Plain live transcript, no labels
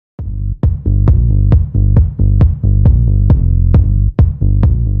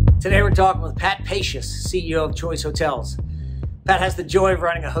Today we're talking with Pat Pacious, CEO of Choice Hotels. Pat has the joy of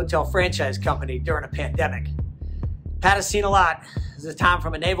running a hotel franchise company during a pandemic. Pat has seen a lot as a time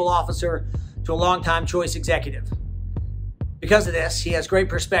from a naval officer to a longtime Choice executive. Because of this, he has great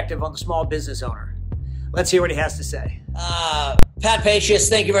perspective on the small business owner. Let's hear what he has to say. Pat Pacious,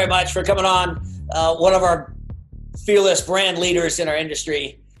 thank you very much for coming on. One of our fearless brand leaders in our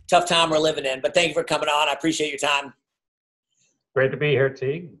industry. Tough time we're living in, but thank you for coming on. I appreciate your time. Great to be here,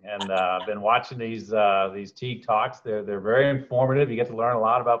 Teague, and I've been watching these Teague talks. They're very informative. You get to learn a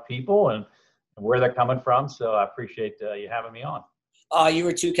lot about people and where they're coming from. So I appreciate you having me on. Oh, you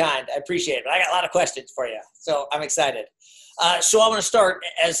were too kind. I appreciate it. I got a lot of questions for you, so I'm excited. So I want to start,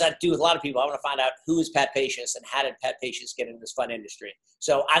 as I do with a lot of people, I want to find out who is Pat Pacious and how did Pat Pacious get into this fun industry?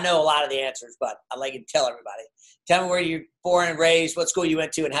 So I know a lot of the answers, but I'd like you to tell everybody. Tell me where you're born and raised, what school you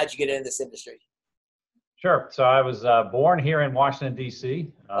went to, and how'd you get into this industry? Sure. So I was born here in Washington,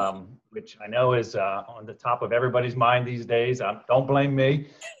 D.C., which I know is on the top of everybody's mind these days. Don't blame me.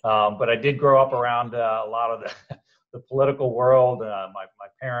 But I did grow up around a lot of the political world. My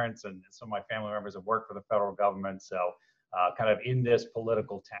parents and some of my family members have worked for the federal government, so kind of in this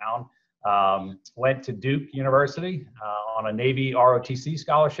political town. Went to Duke University on a Navy ROTC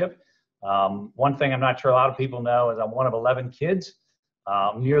scholarship. One thing I'm not sure a lot of people know is I'm one of 11 kids,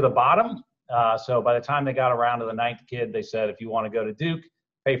 near the bottom. So by the time they got around to the 9th kid, they said, if you want to go to Duke,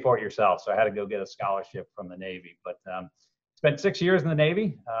 pay for it yourself. So I had to go get a scholarship from the Navy. But spent 6 years in the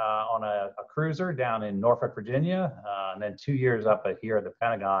Navy on a cruiser down in Norfolk, Virginia, and then 2 years up here at the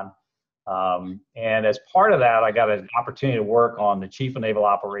Pentagon. And as part of that, I got an opportunity to work on the Chief of Naval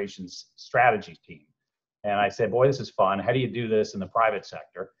Operations strategy team. And I said, boy, this is fun. How do you do this in the private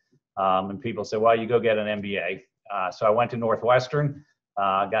sector? And people said, well, you go get an MBA. So I went to Northwestern,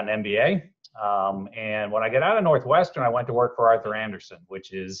 got an MBA. And when I got out of Northwestern, I went to work for Arthur Andersen,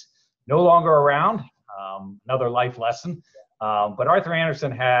 which is no longer around, another life lesson. But Arthur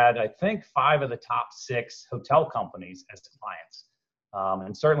Andersen had, I think, 5 of the top 6 hotel companies as clients.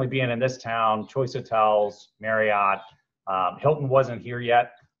 And certainly being in this town, Choice Hotels, Marriott, Hilton wasn't here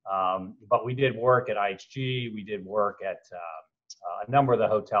yet, but we did work at IHG. We did work at a number of the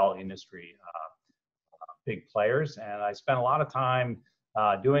hotel industry big players. And I spent a lot of time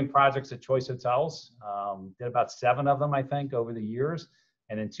doing projects at Choice Hotels. Did about 7 of them, I think, over the years.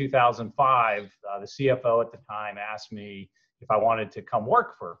 And in 2005, the CFO at the time asked me if I wanted to come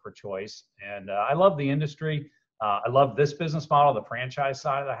work for Choice. And I love the industry. I love this business model, the franchise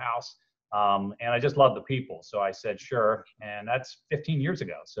side of the house. And I just love the people. So I said, sure. And that's 15 years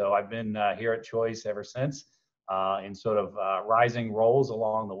ago. So I've been here at Choice ever since in sort of rising roles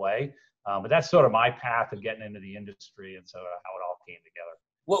along the way. But that's sort of my path of getting into the industry and so how it all came together.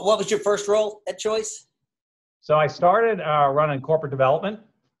 What was your first role at Choice? So I started running corporate development,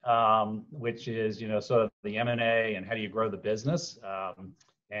 which is, sort of the M&A and how do you grow the business,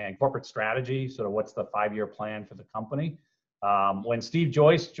 and corporate strategy, sort of what's the 5-year plan for the company. When Steve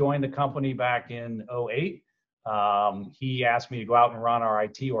Joyce joined the company back in 2008, he asked me to go out and run our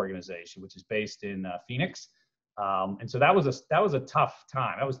IT organization, which is based in Phoenix. And so that was a tough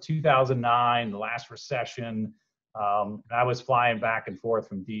time. That was 2009, the last recession. And I was flying back and forth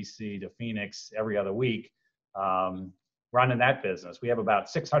from DC to Phoenix every other week, running that business. We have about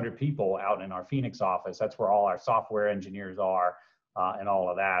 600 people out in our Phoenix office. That's where all our software engineers are, and all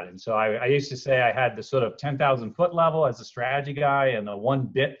of that. And so I used to say I had the sort of 10,000 foot level as the strategy guy and the 1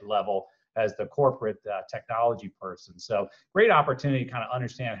 bit level as the corporate technology person. So great opportunity to kind of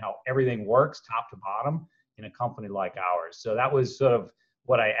understand how everything works top to bottom in a company like ours. So that was sort of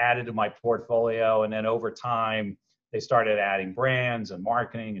what I added to my portfolio. And then over time, they started adding brands and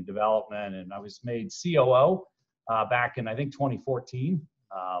marketing and development. And I was made COO back in, I think, 2014,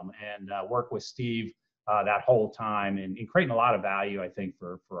 and worked with Steve that whole time and creating a lot of value, I think,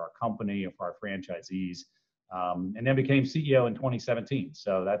 for our company and for our franchisees. And then became CEO in 2017.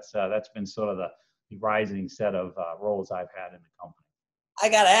 So that's been sort of the rising set of roles I've had in the company. I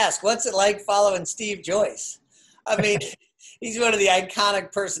got to ask, what's it like following Steve Joyce? I mean, he's one of the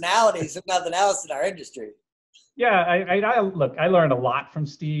iconic personalities, if nothing else, in our industry. Yeah, look, I learned a lot from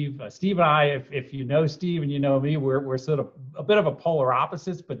Steve. Steve and I, if you know Steve and you know me, we're sort of a bit of a polar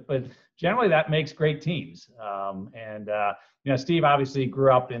opposites, but generally that makes great teams. Steve obviously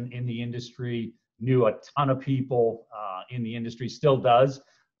grew up in the industry, knew a ton of people in the industry, still does.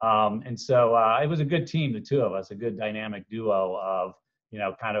 And so it was a good team, the two of us, a good dynamic duo of,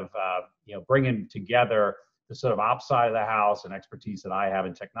 bringing together the sort of ops side of the house and expertise that I have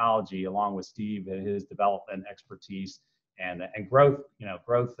in technology, along with Steve and his development expertise and growth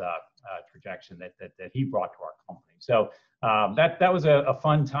trajectory that he brought to our company. So that was a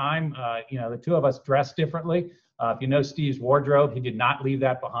fun time. The two of us dressed differently. If you know Steve's wardrobe, he did not leave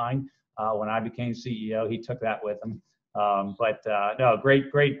that behind. When I became CEO, he took that with him. No,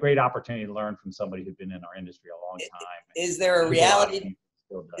 great opportunity to learn from somebody who'd been in our industry a long time. Is there a reality?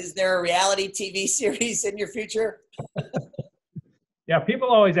 Is there a reality TV series in your future? Yeah, people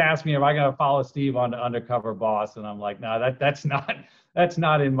always ask me, am I going to follow Steve on the Undercover Boss? And I'm like, no, that's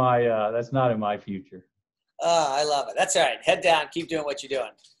not in my future. I love it. That's all right. Head down. Keep doing what you're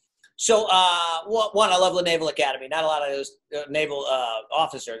doing. So, one, I love the Naval Academy. Not a lot of those naval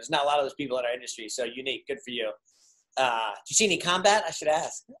officers. There's not a lot of those people in our industry. So unique. Good for you. Did you see any combat? I should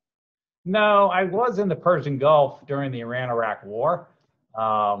ask. No, I was in the Persian Gulf during the Iran-Iraq War.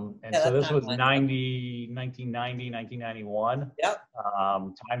 So this was 1990, 1991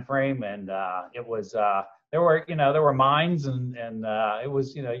 time frame. And it was, there were mines and it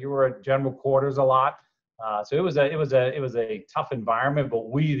was, you were at general quarters a lot. So it was a tough environment, but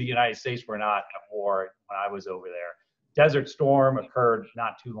we, the United States, were not at war when I was over there. Desert Storm occurred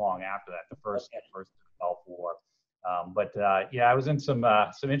not too long after that, the first Gulf War. I was in some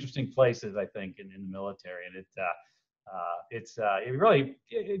interesting places, I think, in the military, and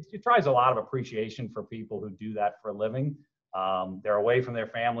it drives a lot of appreciation for people who do that for a living. They're away from their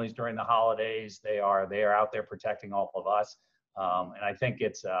families during the holidays. They are out there protecting all of us. And I think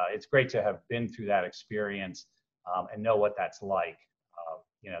it's great to have been through that experience and know what that's like.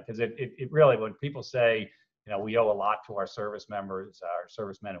 Because it really, when people say, we owe a lot to our service members, our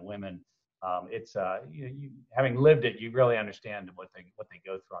servicemen and women, having lived it, you really understand what they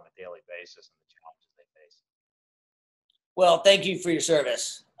go through on a daily basis and the challenges they face. Well, thank you for your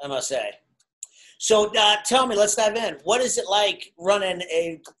service, I must say. So tell me, let's dive in. What is it like running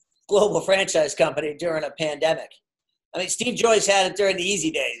a global franchise company during a pandemic? I mean, Steve Joyce had it during the easy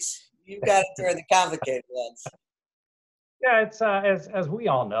days. You've got it during the complicated ones. Yeah, it's as we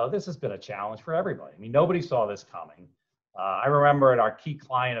all know, this has been a challenge for everybody. I mean, nobody saw this coming. I remember at our key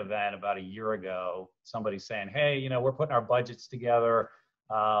client event about a year ago, somebody saying, "Hey, we're putting our budgets together.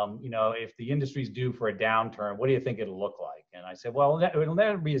 If the industry's due for a downturn, what do you think it'll look like?" And I said, "Well, it'll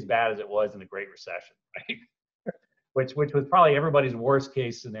never be as bad as it was in the Great Recession, right?" which was probably everybody's worst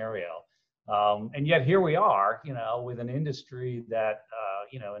case scenario. And yet here we are, with an industry that,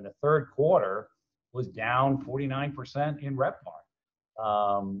 in the third quarter was down 49% in RevPAR.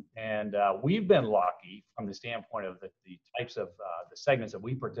 We've been lucky from the standpoint of the types of the segments that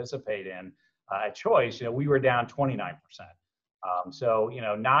we participate in at Choice. We were down 29%.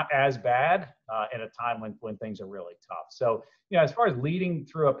 Not as bad at a time when things are really tough. So, as far as leading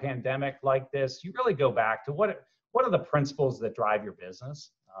through a pandemic like this, you really go back to what are the principles that drive your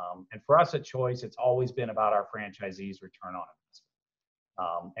business? And for us at Choice, it's always been about our franchisees' return on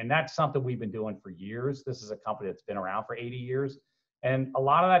investment. And that's something we've been doing for years. This is a company that's been around for 80 years. And a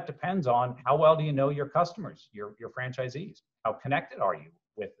lot of that depends on how well do you know your customers, your franchisees? How connected are you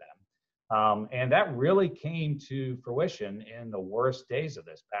with them? And that really came to fruition in the worst days of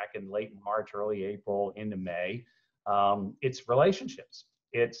this, back in late March, early April, into May. It's relationships.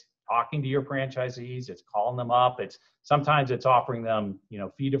 It's talking to your franchisees. It's calling them up. Sometimes it's offering them,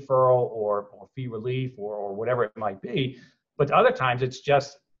 fee deferral or fee relief or whatever it might be. But other times it's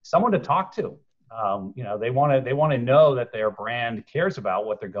just someone to talk to. They want to know that their brand cares about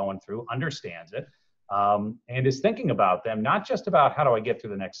what they're going through, understands it, and is thinking about them, not just about how do I get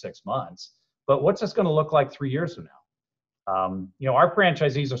through the next 6 months, but what's this going to look like 3 years from now? Our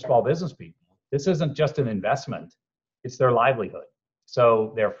franchisees are small business people. This isn't just an investment; it's their livelihood.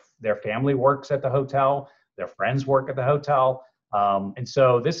 So their family works at the hotel, their friends work at the hotel. And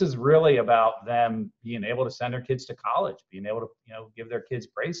so this is really about them being able to send their kids to college, being able to, give their kids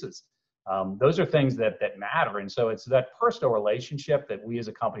braces. Those are things that matter. And so it's that personal relationship that we as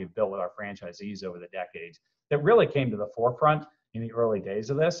a company have built with our franchisees over the decades that really came to the forefront in the early days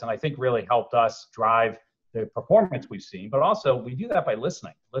of this. And I think really helped us drive the performance we've seen, but also we do that by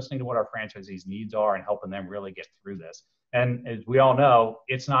listening to what our franchisees' needs are and helping them really get through this. And as we all know,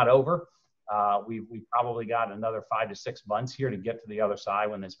 it's not over. We've probably got another 5 to 6 months here to get to the other side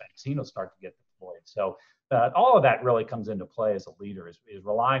when this vaccine will start to get deployed. So all of that really comes into play as a leader is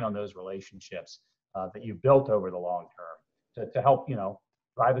relying on those relationships that you've built over the long term to help,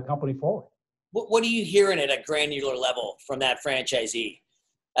 drive the company forward. What are you hearing at a granular level from that franchisee?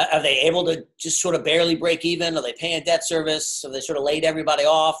 Are they able to just sort of barely break even? Are they paying debt service? Have they sort of laid everybody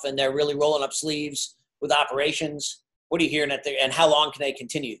off and they're really rolling up sleeves with operations? What are you hearing at there, and how long can they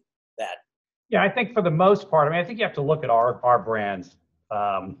continue that? Yeah, I think for the most part, I think you have to look at our brands.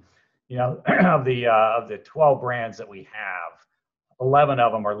 Of the 12 brands that we have, 11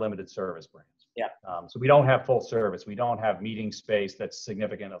 of them are limited service brands. Yeah. So we don't have full service. We don't have meeting space that's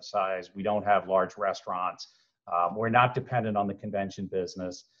significant of size. We don't have large restaurants. We're not dependent on the convention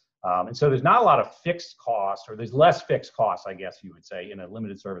business. And so there's not a lot of fixed costs, or there's less fixed costs, I guess you would say, in a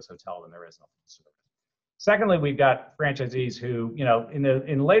limited service hotel than there is in a full service. Secondly, we've got franchisees who, in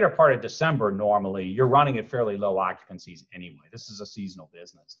the later part of December, normally you're running at fairly low occupancies anyway. This is a seasonal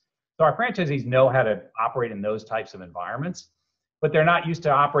business. So our franchisees know how to operate in those types of environments, but they're not used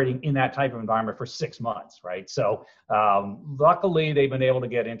to operating in that type of environment for 6 months, right? So luckily, they've been able to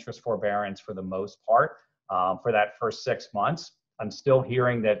get interest forbearance for the most part for that first 6 months. I'm still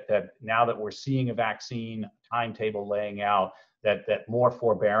hearing that now that we're seeing a vaccine timetable laying out, that more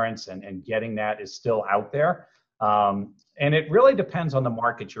forbearance and getting that is still out there. And it really depends on the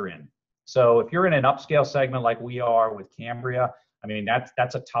market you're in. So if you're in an upscale segment like we are with Cambria, I mean,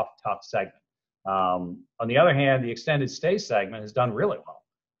 that's a tough segment. On the other hand, the extended stay segment has done really well.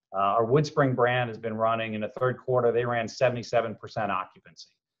 Our WoodSpring brand has been running in the third quarter. They ran 77% occupancy.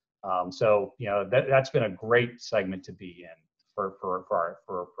 So that's been a great segment to be in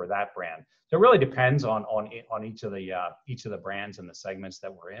for that brand. So it really depends on each of the brands and the segments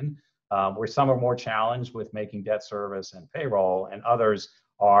that we're in. Where some are more challenged with making debt service and payroll, and others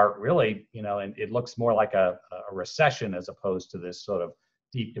are really, and it looks more like a recession as opposed to this sort of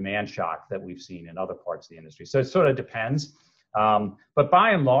deep demand shock that we've seen in other parts of the industry. So it sort of depends. But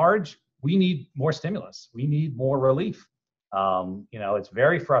by and large, we need more stimulus. We need more relief. It's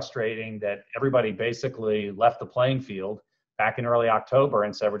very frustrating that everybody basically left the playing field back in early October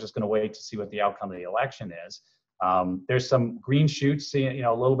and said, we're just going to wait to see what the outcome of the election is. There's some green shoots, a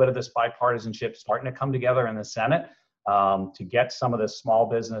little bit of this bipartisanship starting to come together in the Senate to get some of the small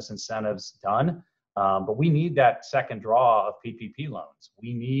business incentives done. But we need that second draw of PPP loans.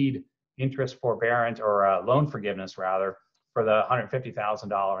 We need interest forbearance or loan forgiveness, rather, for the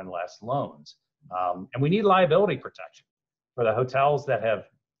 $150,000 and less loans. And we need liability protection for the hotels that have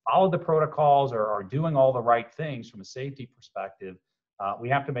followed the protocols or are doing all the right things from a safety perspective. We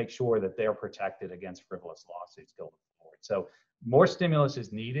have to make sure that they're protected against frivolous lawsuits going forward. So more stimulus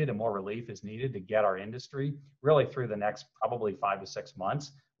is needed and more relief is needed to get our industry really through the next probably 5 to 6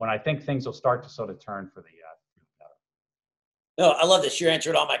 months, when I think things will start to sort of turn for the better. No, I love this. You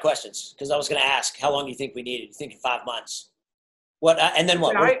answered all my questions, because I was going to ask, how long do you think we need? You think 5 months? What and then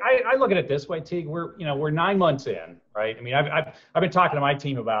what? I look at it this way, Teague. We're 9 months in, right? I mean, I've been talking to my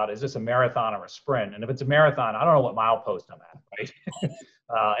team about, is this a marathon or a sprint? And if it's a marathon, I don't know what milepost I'm at, right?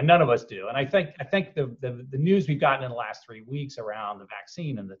 And none of us do. And I think the news we've gotten in the last 3 weeks around the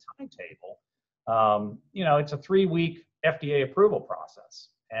vaccine and the timetable, it's a 3-week FDA approval process,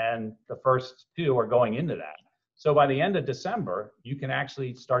 and the first 2 are going into that. So by the end of December, you can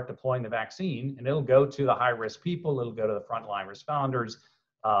actually start deploying the vaccine, and it'll go to the high-risk people. It'll go to the frontline responders.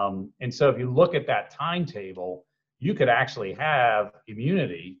 And so if you look at that timetable, you could actually have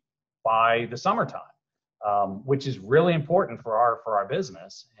immunity by the summertime, which is really important for our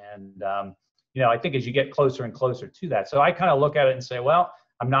business. And I think as you get closer and closer to that, so I kind of look at it and say, well,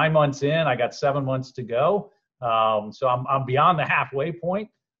 I'm 9 months in. I got 7 months to go. So I'm beyond the halfway point.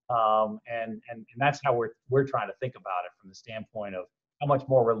 And that's how we're trying to think about it from the standpoint of how much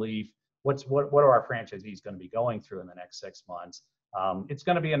more relief, what are our franchisees going to be going through in the next 6 months. It's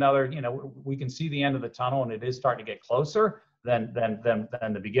going to be another, we can see the end of the tunnel, and it is starting to get closer than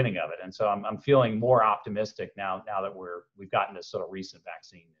the beginning of it. And so I'm feeling more optimistic now that we've gotten this sort of recent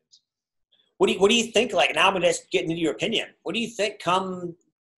vaccine news. What do you think? Like, now I'm just getting into your opinion. What do you think come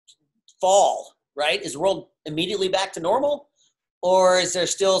fall, right? Is the world immediately back to normal? Or is there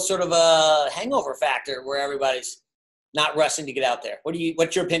still sort of a hangover factor where everybody's not rushing to get out there?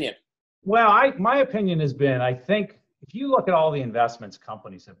 What's your opinion? Well, my opinion has been, I think if you look at all the investments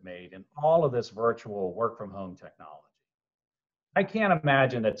companies have made in all of this virtual work from home technology, I can't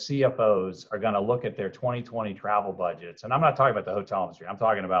imagine that CFOs are going to look at their 2020 travel budgets. And I'm not talking about the hotel industry. I'm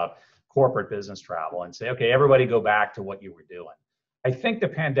talking about corporate business travel and say, okay, everybody go back to what you were doing. I think the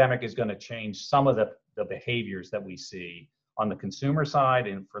pandemic is going to change some of the behaviors that we see on the consumer side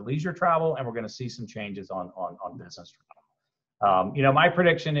and for leisure travel, and we're going to see some changes on business travel. My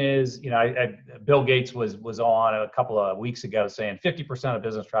prediction is, Bill Gates was on a couple of weeks ago saying 50% of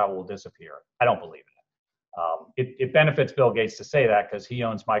business travel will disappear. I don't believe it. It benefits Bill Gates to say that because he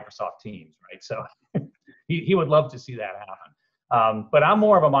owns Microsoft Teams, right? So he would love to see that happen. But I'm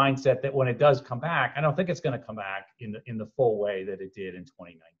more of a mindset that when it does come back, I don't think it's going to come back in the full way that it did in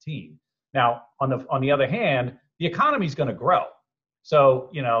 2019. Now, on the other hand, the economy is going to grow. So,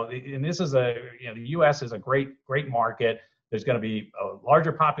 and this is the U.S. is a great market. There's going to be a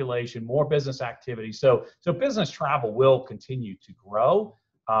larger population, more business activity. So business travel will continue to grow.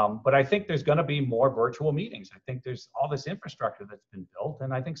 But I think there's going to be more virtual meetings. I think there's all this infrastructure that's been built.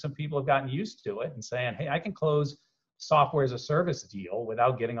 And I think some people have gotten used to it and saying, hey, I can close software as a service deal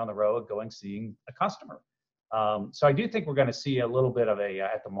without getting on the road, seeing a customer. So I do think we're going to see a little bit of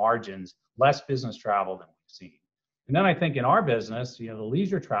at the margins, less business travel than we've seen. And then I think in our business, the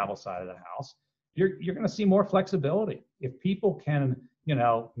leisure travel side of the house, you're going to see more flexibility. If people can,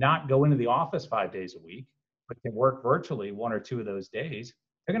 not go into the office 5 days a week, but can work virtually 1 or 2 of those days,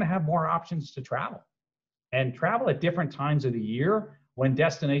 they're going to have more options to travel and travel at different times of the year when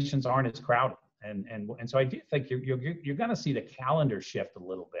destinations aren't as crowded. And so I do think you're going to see the calendar shift a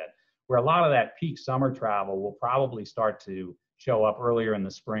little bit, where a lot of that peak summer travel will probably start to show up earlier in the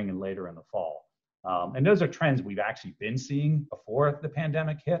spring and later in the fall. And those are trends we've actually been seeing before the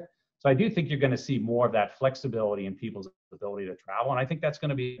pandemic hit. So I do think you're going to see more of that flexibility in people's ability to travel. And I think that's going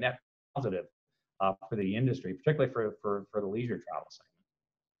to be net positive for the industry, particularly for the leisure travel segment.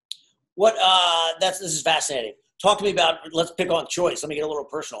 This is fascinating. Talk to me about, let's pick on Choice. Let me get a little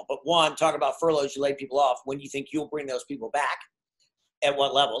personal. But one, talk about furloughs, you laid people off. When do you think you'll bring those people back? At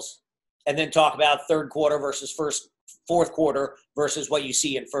what levels? And then talk about third quarter versus fourth quarter versus what you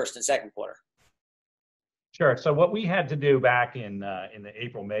see in first and second quarter. Sure. So what we had to do back in the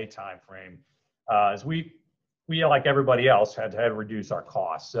April-May timeframe is we, like everybody else, had to reduce our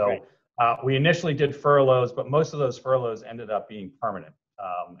costs. So we initially did furloughs, but most of those furloughs ended up being permanent.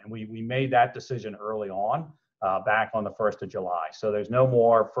 And we made that decision early on, back on the 1st of July. So there's no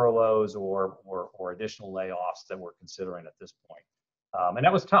more furloughs or additional layoffs that we're considering at this point. And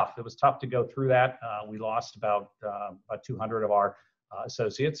that was tough. It was tough to go through that. We lost about 200 of our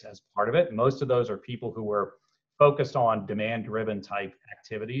associates as part of it. Most of those are people who were focused on demand-driven type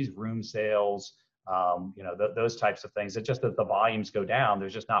activities, room sales, those types of things. It's just that the volumes go down.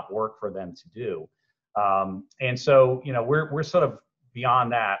 There's just not work for them to do. And so, we're sort of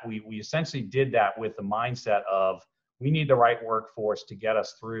beyond that. We essentially did that with the mindset of we need the right workforce to get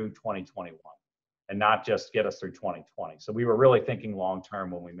us through 2021 and not just get us through 2020. So we were really thinking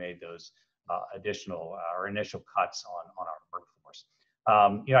long-term when we made those additional or initial cuts on our workforce.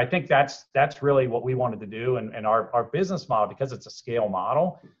 I think that's really what we wanted to do. And our business model, because it's a scale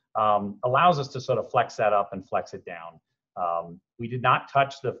model, allows us to sort of flex that up and flex it down. We did not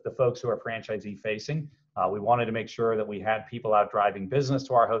touch the folks who are franchisee facing. We wanted to make sure that we had people out driving business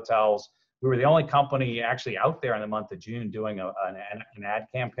to our hotels. We were the only company actually out there in the month of June doing an ad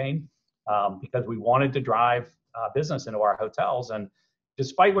campaign because we wanted to drive business into our hotels. And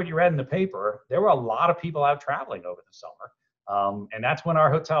despite what you read in the paper, there were a lot of people out traveling over the summer. And that's when our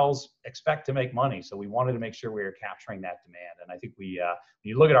hotels expect to make money. So we wanted to make sure we were capturing that demand. And I think when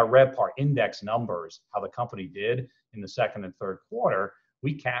you look at our RevPAR index numbers, how the company did in the second and third quarter,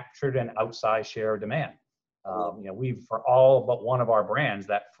 we captured an outsized share of demand. We've, for all but one of our brands,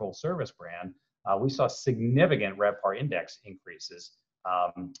 that full service brand, we saw significant RevPAR index increases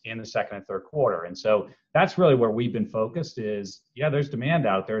in the second and third quarter. And so that's really where we've been focused is, there's demand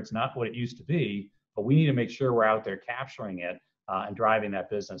out there. It's not what it used to be, but we need to make sure we're out there capturing it and driving that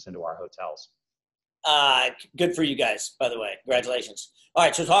business into our hotels. Good for you guys, by the way. Congratulations. All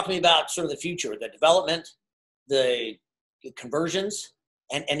right, so talk to me about sort of the future, the development, the conversions,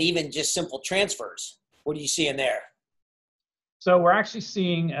 and even just simple transfers. What are you seeing there? So we're actually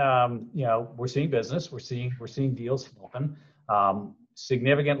seeing, we're seeing business. We're seeing deals open.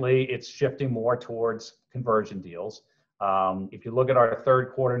 Significantly, it's shifting more towards conversion deals. If you look at our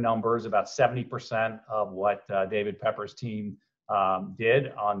third quarter numbers, about 70% of what David Pepper's team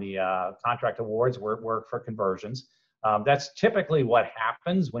did on the contract awards were for conversions. That's typically what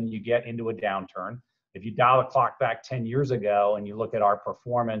happens when you get into a downturn. If you dial the clock back 10 years ago and you look at our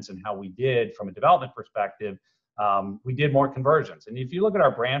performance and how we did from a development perspective, we did more conversions. And if you look at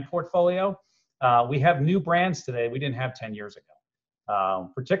our brand portfolio, we have new brands today we didn't have 10 years ago,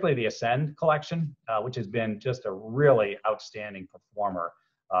 particularly the Ascend collection, which has been just a really outstanding performer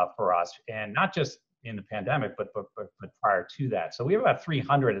for us. And not just in the pandemic, but prior to that. So we have about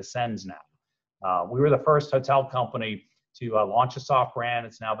 300 Ascends now. We were the first hotel company to launch a soft brand.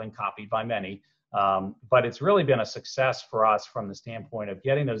 It's now been copied by many. But it's really been a success for us from the standpoint of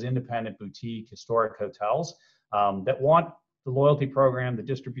getting those independent boutique historic hotels that want the loyalty program, the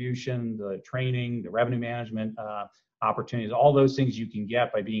distribution, the training, the revenue management opportunities, all those things you can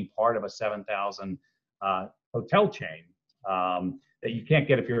get by being part of a 7,000 hotel chain that you can't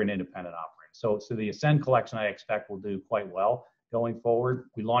get if you're an independent operator. So the Ascend collection I expect will do quite well going forward.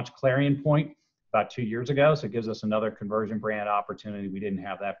 We launched Clarion Point about 2 years ago, so it gives us another conversion brand opportunity. We didn't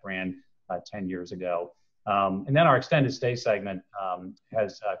have that brand 10 years ago. And then our extended stay segment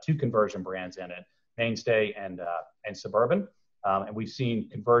has two conversion brands in it, Mainstay and Suburban. And we've seen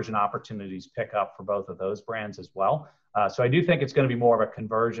conversion opportunities pick up for both of those brands as well. So I do think it's going to be more of a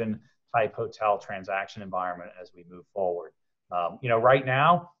conversion type hotel transaction environment as we move forward. Right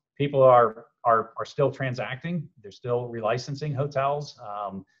now, people are still transacting. They're still relicensing hotels.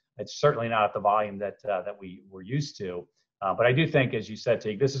 It's certainly not at the volume that we were used to. But I do think, as you said,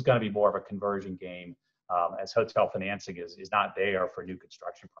 Teague, this is going to be more of a conversion game as hotel financing is not there for new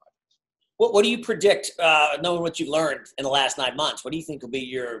construction projects. What do you predict, knowing what you've learned in the last 9 months, what do you think will be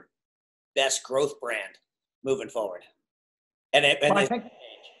your best growth brand moving forward? I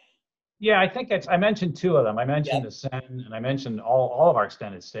think I mentioned two of them. I mentioned Ascend, and I mentioned all of our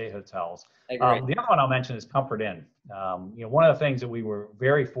extended stay hotels. The other one I'll mention is Comfort Inn. One of the things that we were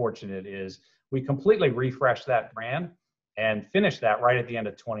very fortunate is we completely refreshed that brand and finished that right at the end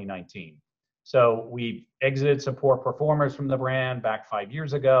of 2019. So we exited some poor performers from the brand back 5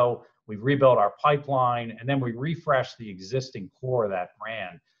 years ago. We've rebuilt our pipeline, and then we refreshed the existing core of that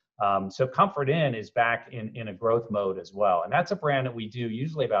brand. So Comfort Inn is back in a growth mode as well. And that's a brand that we do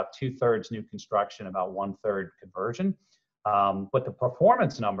usually about 2/3 new construction, about 1/3 conversion. But the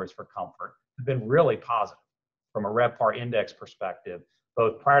performance numbers for Comfort have been really positive from a RevPAR index perspective,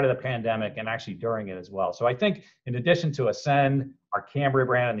 both prior to the pandemic and actually during it as well. So I think in addition to Ascend, our Cambria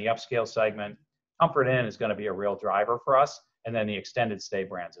brand in the upscale segment, Comfort Inn is going to be a real driver for us, and then the extended stay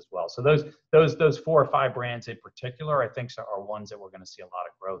brands as well. So those 4 or 5 brands in particular, I think are ones that we're going to see a lot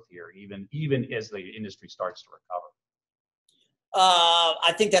of growth here, even as the industry starts to recover.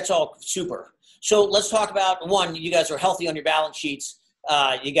 I think that's all super. So let's talk about one. You guys are healthy on your balance sheets.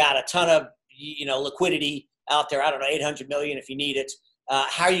 You got a ton of liquidity out there. I don't know, $800 million if you need it.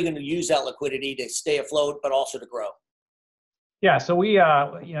 How are you going to use that liquidity to stay afloat, but also to grow? Yeah, so we,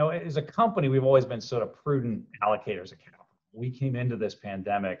 as a company, we've always been sort of prudent allocators of capital. We came into this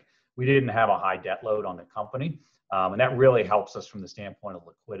pandemic, we didn't have a high debt load on the company, and that really helps us from the standpoint of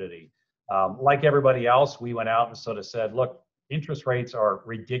liquidity. Like everybody else, we went out and sort of said, look, interest rates are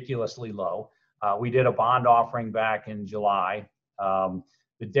ridiculously low. We did a bond offering back in July.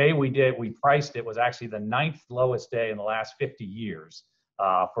 The day we priced it was actually the 9th lowest day in the last 50 years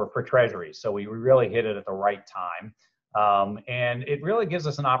for Treasuries. So we really hit it at the right time. And it really gives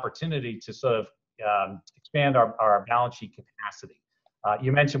us an opportunity to sort of expand our balance sheet capacity.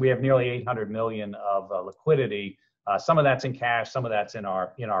 You mentioned we have nearly $800 million of liquidity. Some of that's in cash, some of that's in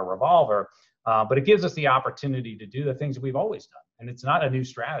our revolver, but it gives us the opportunity to do the things we've always done. And it's not a new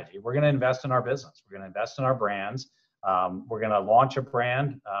strategy. We're going to invest in our business. We're going to invest in our brands. We're going to launch a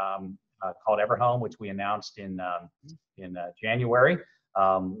brand called Everhome, which we announced in January.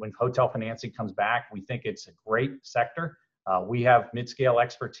 When hotel financing comes back, we think it's a great sector. We have mid-scale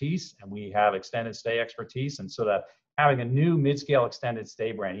expertise and we have extended stay expertise, and sort of having a new mid-scale extended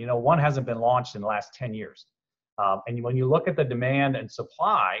stay brand, one hasn't been launched in the last 10 years. And when you look at the demand and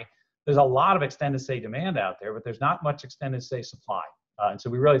supply, there's a lot of extended stay demand out there, but there's not much extended stay supply. And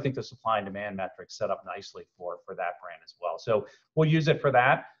so we really think the supply and demand metrics set up nicely for that brand as well. So we'll use it for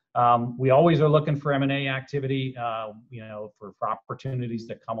that. We always are looking for M&A activity, for opportunities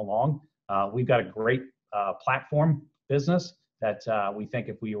that come along. We've got a great platform business that we think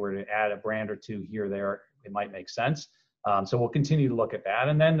if we were to add a brand or two here or there, it might make sense. So we'll continue to look at that.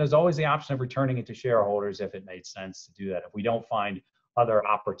 And then there's always the option of returning it to shareholders if it made sense to do that, if we don't find other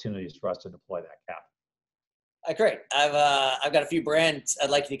opportunities for us to deploy that capital. Great. I've got a few brands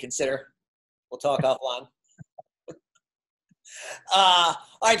I'd like you to consider. We'll talk offline. All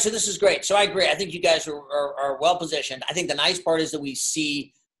right, so this is great. So I agree. I think you guys are well positioned. I think the nice part is that we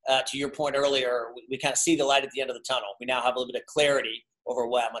see, to your point earlier, we kind of see the light at the end of the tunnel. We now have a little bit of clarity over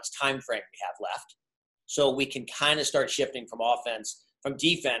how much time frame we have left. So we can kind of start shifting from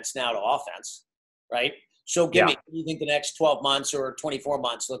defense now to offense, right? So give me, what do you think the next 12 months or 24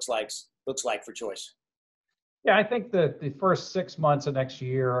 months looks like for Choice? Yeah, I think the first 6 months of next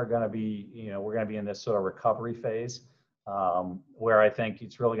year are going to be, we're going to be in this sort of recovery phase, where I think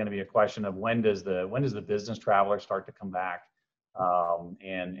it's really going to be a question of when does the business traveler start to come back?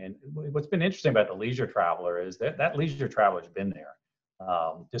 And what's been interesting about the leisure traveler is that leisure traveler has been there.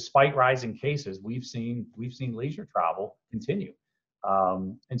 Despite rising cases, we've seen leisure travel continue.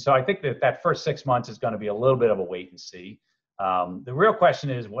 And so I think that first 6 months is going to be a little bit of a wait and see. The real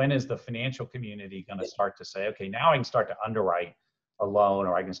question is, when is the financial community going to start to say, okay, now I can start to underwrite a loan,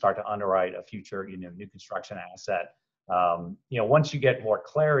 or I can start to underwrite a future, new construction asset. Once you get more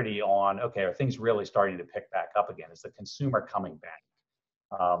clarity on, okay, are things really starting to pick back up again? Is the consumer coming back?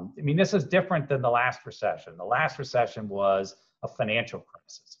 This is different than the last recession. The last recession was a financial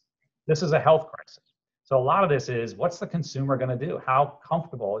crisis. This is a health crisis. So a lot of this is, what's the consumer going to do? How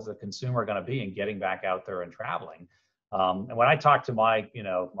comfortable is the consumer going to be in getting back out there and traveling? And when I talk to my,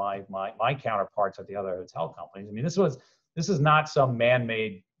 my counterparts at the other hotel companies, I mean, this is not some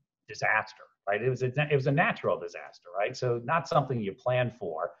man-made disaster, right? It was a natural disaster, right? So not something you plan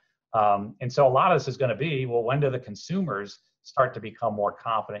for. And so a lot of this is going to be, well, when do the consumers start to become more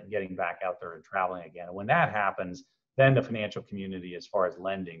confident in getting back out there and traveling again? And when that happens, then the financial community, as far as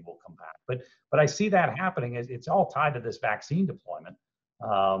lending, will come back. But I see that happening. It's all tied to this vaccine deployment.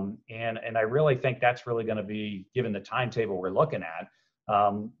 And I really think that's really going to be, given the timetable we're looking at,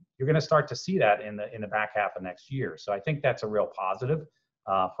 you're going to start to see that in the back half of next year. So I think that's a real positive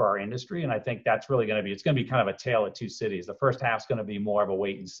for our industry. And I think that's really it's going to be kind of a tale of two cities. The first half's going to be more of a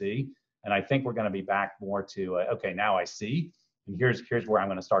wait and see. And I think we're going to be back more to, okay, now I see, and here's where I'm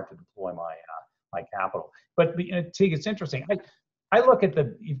going to start to deploy my capital. But Teague, it's interesting. I look at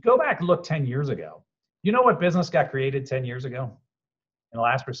you go back and look 10 years ago. You know what business got created 10 years ago in the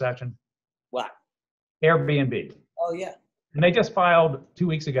last recession? What? Airbnb. Oh, yeah. And they just filed 2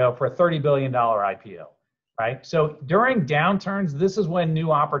 weeks ago for a $30 billion IPO, right? So during downturns, this is when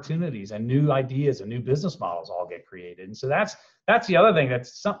new opportunities and new ideas and new business models all get created. And so that's the other thing, that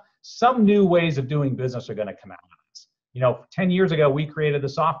some new ways of doing business are going to come out of this. 10 years ago, we created the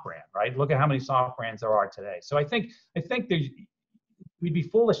soft brand, right? Look at how many soft brands there are today. So I think we'd be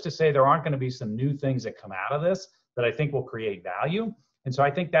foolish to say there aren't going to be some new things that come out of this that I think will create value. And so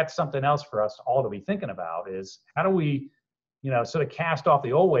I think that's something else for us all to be thinking about, is how do we, sort of cast off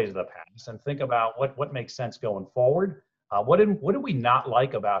the old ways of the past and think about what makes sense going forward. What did we not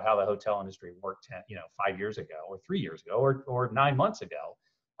like about how the hotel industry worked 5 years ago or 3 years ago or 9 months ago?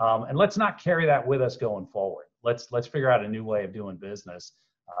 And let's not carry that with us going forward. Let's figure out a new way of doing business,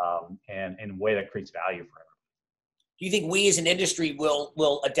 and in a way that creates value for everyone. Do you think we as an industry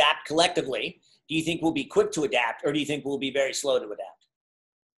will adapt collectively? Do you think we'll be quick to adapt, or do you think we'll be very slow to adapt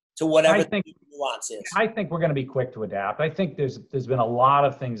to whatever the nuance is? I think we're going to be quick to adapt. I think there's been a lot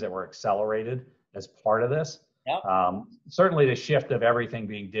of things that were accelerated as part of this. Yep. Certainly the shift of everything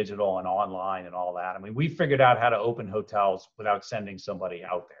being digital and online and all that. I mean, we figured out how to open hotels without sending somebody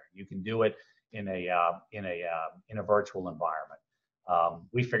out there. You can do it in a virtual environment.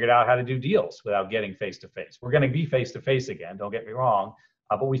 We figured out how to do deals without getting face to face. We're going to be face to face again. Don't get me wrong,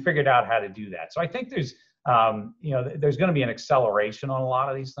 but we figured out how to do that. So I think there's going to be an acceleration on a lot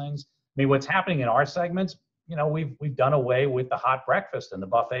of these things. I mean, what's happening in our segments, we've done away with the hot breakfast and the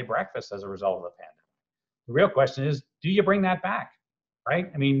buffet breakfast as a result of the pandemic. The real question is, do you bring that back,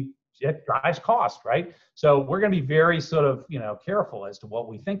 right? I mean, it drives cost, right? So we're going to be very sort of, careful as to what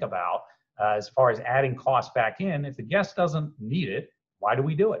we think about as far as adding costs back in. If the guest doesn't need it, why do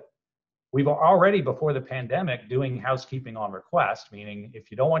we do it? We were already, before the pandemic, doing housekeeping on request, meaning if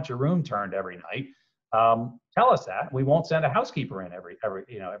you don't want your room turned every night, tell us that. We won't send a housekeeper in every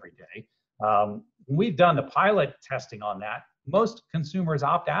day. We've done the pilot testing on that. Most consumers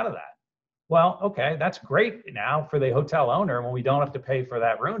opt out of that. Well, okay, that's great now for the hotel owner when we don't have to pay for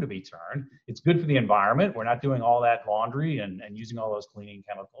that room to be turned. It's good for the environment. We're not doing all that laundry and using all those cleaning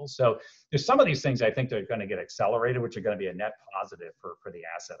chemicals. So there's some of these things I think that are going to get accelerated, which are going to be a net positive for the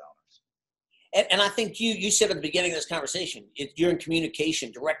asset owners. And I think you said at the beginning of this conversation, you're in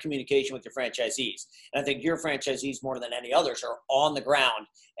communication, direct communication with your franchisees. And I think your franchisees, more than any others, are on the ground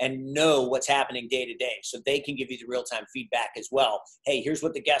and know what's happening day to day. So they can give you the real-time feedback as well. Hey, here's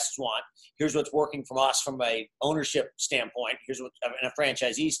what the guests want. Here's what's working from us from a ownership standpoint. Here's what in a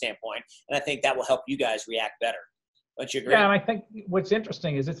franchisee standpoint. And I think that will help you guys react better. Don't you agree? Yeah, and I think what's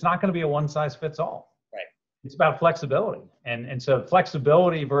interesting is it's not going to be a one-size-fits-all. It's about flexibility. And so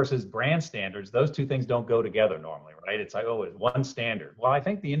flexibility versus brand standards, those two things don't go together normally, right? It's like, oh, it's one standard. Well, I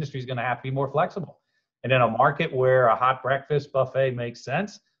think the industry is going to have to be more flexible. And in a market where a hot breakfast buffet makes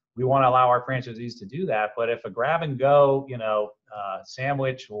sense, we want to allow our franchisees to do that. But if a grab and go,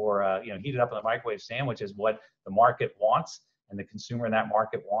 sandwich or, heat it up in the microwave sandwich is what the market wants and the consumer in that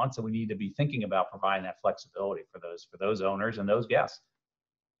market wants, and we need to be thinking about providing that flexibility for those owners and those guests.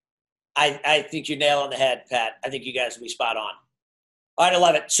 I think you nail on the head, Pat. I think you guys will be spot on. All right, I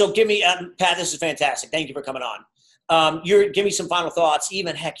love it. So give me, Pat, this is fantastic. Thank you for coming on. Give me some final thoughts.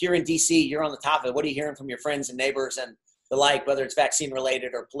 Even, heck, you're in D.C. You're on the top of it. What are you hearing from your friends and neighbors and the like, whether it's vaccine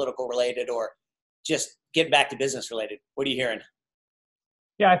related or political related or just getting back to business related? What are you hearing?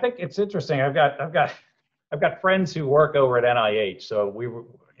 Yeah, I think it's interesting. I've got friends who work over at NIH, so we've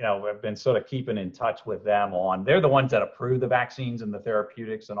been sort of keeping in touch with them they're the ones that approve the vaccines and the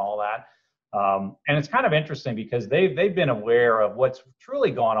therapeutics and all that. And it's kind of interesting because they've been aware of what's truly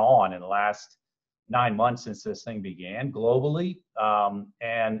gone on in the last 9 months since this thing began globally,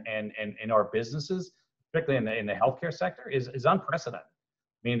 and in our businesses. particularly in the healthcare sector, is unprecedented.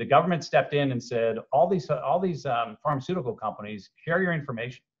 I mean, the government stepped in and said, all these pharmaceutical companies, share your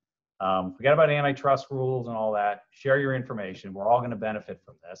information. Forget about antitrust rules and all that. Share your information. We're all going to benefit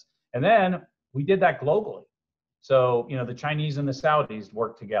from this. And then we did that globally. So, the Chinese and the Saudis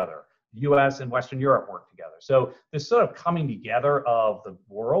worked together. The U.S. and Western Europe worked together. So this sort of coming together of the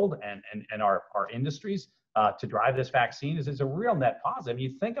world and our industries to drive this vaccine is a real net positive.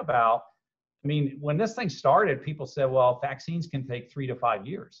 You think about, when this thing started, people said, well, vaccines can take 3 to 5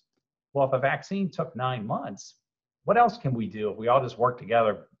 years. Well, if a vaccine took 9 months, what else can we do if we all just work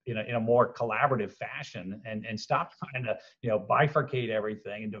together in a more collaborative fashion and stop trying to, bifurcate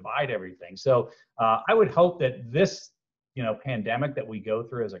everything and divide everything? So I would hope that this, pandemic that we go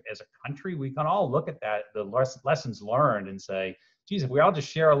through as a country, we can all look at that, the lessons learned, and say, geez, if we all just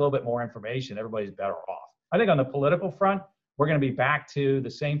share a little bit more information, everybody's better off. I think on the political front, we're going to be back to the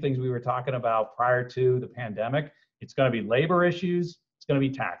same things we were talking about prior to the pandemic. It's going to be labor issues. It's going to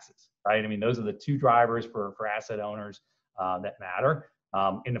be taxes, right? Those are the two drivers for asset owners that matter.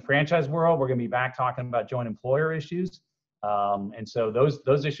 In the franchise world, we're going to be back talking about joint employer issues. And so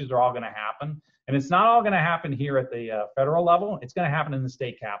those issues are all going to happen. And it's not all going to happen here at the federal level. It's going to happen in the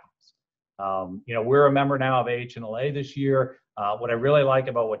state capitals. We're a member now of AHLA this year. What I really like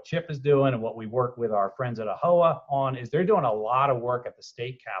about what Chip is doing and what we work with our friends at AHOA on is they're doing a lot of work at the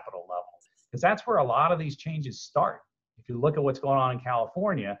state capital level, because that's where a lot of these changes start. If you look at what's going on in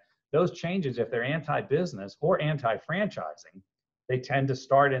California, those changes, if they're anti-business or anti-franchising, they tend to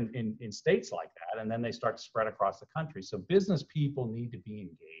start in states like that, and then they start to spread across the country. So business people need to be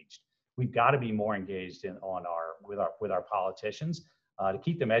engaged. We've got to be more engaged with our politicians to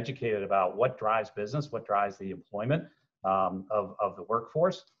keep them educated about what drives business, what drives the employment of the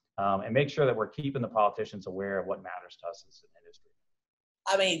workforce, and make sure that we're keeping the politicians aware of what matters to us as an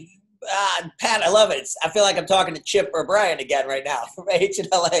industry. Pat, I love it. I feel like I'm talking to Chip or Brian again right now from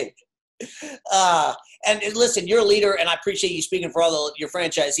AHLA. And listen, you're a leader, and I appreciate you speaking for all your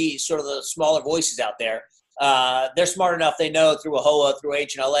franchisees, sort of the smaller voices out there. They're smart enough. They know through AHOA, through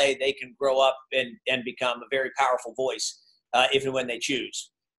HLA, they can grow up and become a very powerful voice if and when they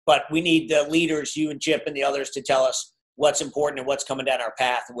choose. But we need the leaders, you and Chip and the others, to tell us what's important and what's coming down our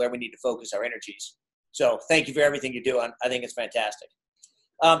path and where we need to focus our energies. So thank you for everything you're doing. I think it's fantastic.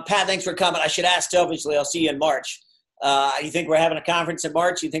 Pat, thanks for coming. I should ask selfishly, I'll see you in March. You think we're having a conference in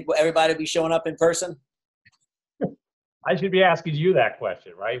March? You think everybody will be showing up in person? I should be asking you that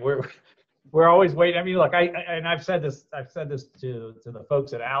question, right? We're always waiting. Look, I've said this to the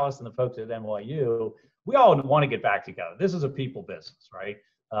folks at Alice and the folks at NYU. We all want to get back together. This is a people business, right?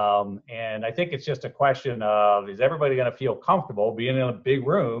 And I think it's just a question of, is everybody going to feel comfortable being in a big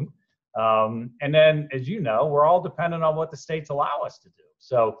room? And then, as you know, we're all dependent on what the states allow us to do.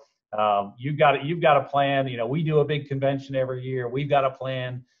 So you've got a plan. We do a big convention every year. We've got a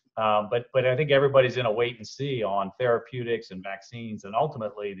plan. But I think everybody's in a wait and see on therapeutics and vaccines, and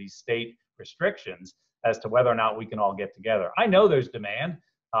ultimately these state restrictions as to whether or not we can all get together. I know there's demand.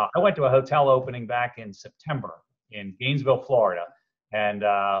 I went to a hotel opening back in September in Gainesville, Florida, and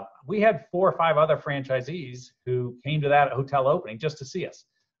we had 4 or 5 other franchisees who came to that hotel opening just to see us.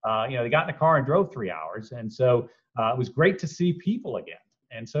 They got in the car and drove 3 hours, and so it was great to see people again.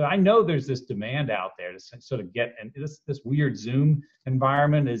 And so I know there's this demand out there to sort of get, and this weird Zoom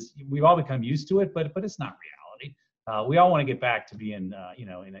environment we've all become used to it, but it's not reality. We all want to get back to being, in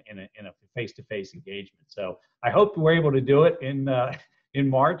a face-to-face engagement. So I hope we're able to do it in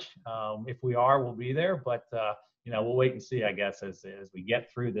March. If we are, we'll be there, but we'll wait and see, I guess, as we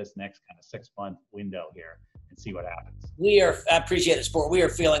get through this next kind of 6-month window here and see what happens. I appreciate the support. We are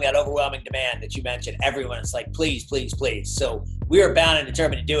feeling that overwhelming demand that you mentioned. Everyone's like, please, please, please. So we are bound and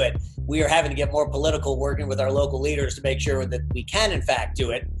determined to do it. We are having to get more political, working with our local leaders to make sure that we can, in fact,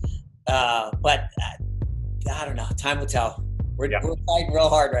 do it. But I don't know. Time will tell. We're fighting real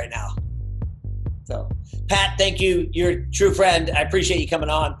hard right now. So, Pat, thank you. You're a true friend. I appreciate you coming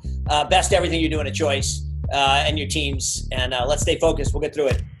on. Best everything you're doing at Choice and your teams. And let's stay focused. We'll get through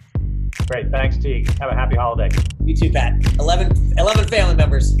it. Great. Thanks, Teague. Have a happy holiday. You too, Pat. 11 family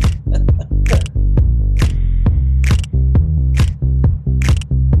members.